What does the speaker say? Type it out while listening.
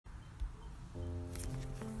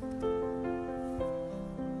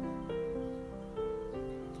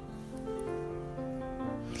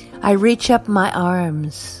I reach up my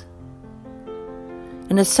arms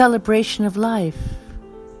in a celebration of life.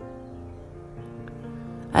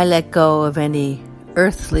 I let go of any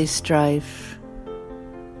earthly strife.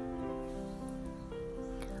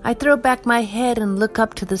 I throw back my head and look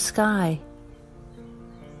up to the sky.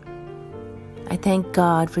 I thank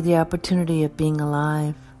God for the opportunity of being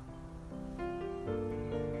alive,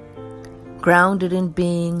 grounded in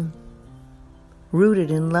being,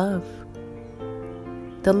 rooted in love.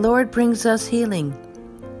 The Lord brings us healing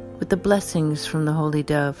with the blessings from the Holy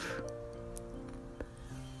Dove.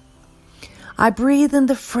 I breathe in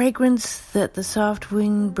the fragrance that the soft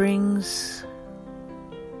wind brings,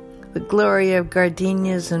 the glory of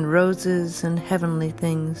gardenias and roses and heavenly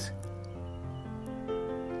things.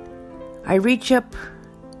 I reach up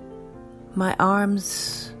my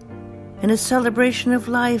arms in a celebration of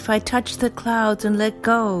life. I touch the clouds and let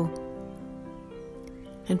go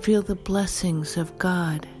and feel the blessings of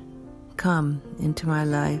God come into my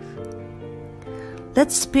life.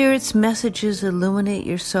 Let Spirit's messages illuminate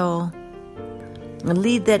your soul and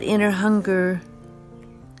lead that inner hunger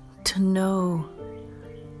to know.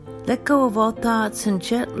 Let go of all thoughts and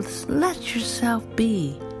just let yourself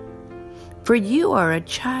be. For you are a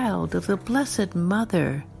child of the Blessed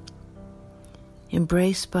Mother,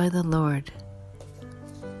 embraced by the Lord,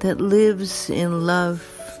 that lives in love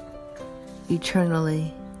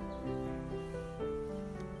eternally.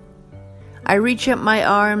 I reach up my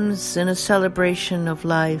arms in a celebration of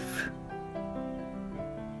life.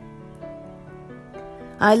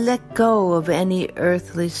 I let go of any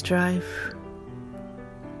earthly strife.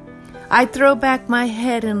 I throw back my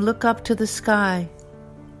head and look up to the sky.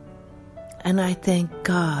 And I thank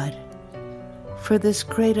God for this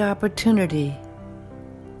great opportunity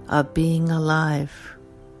of being alive.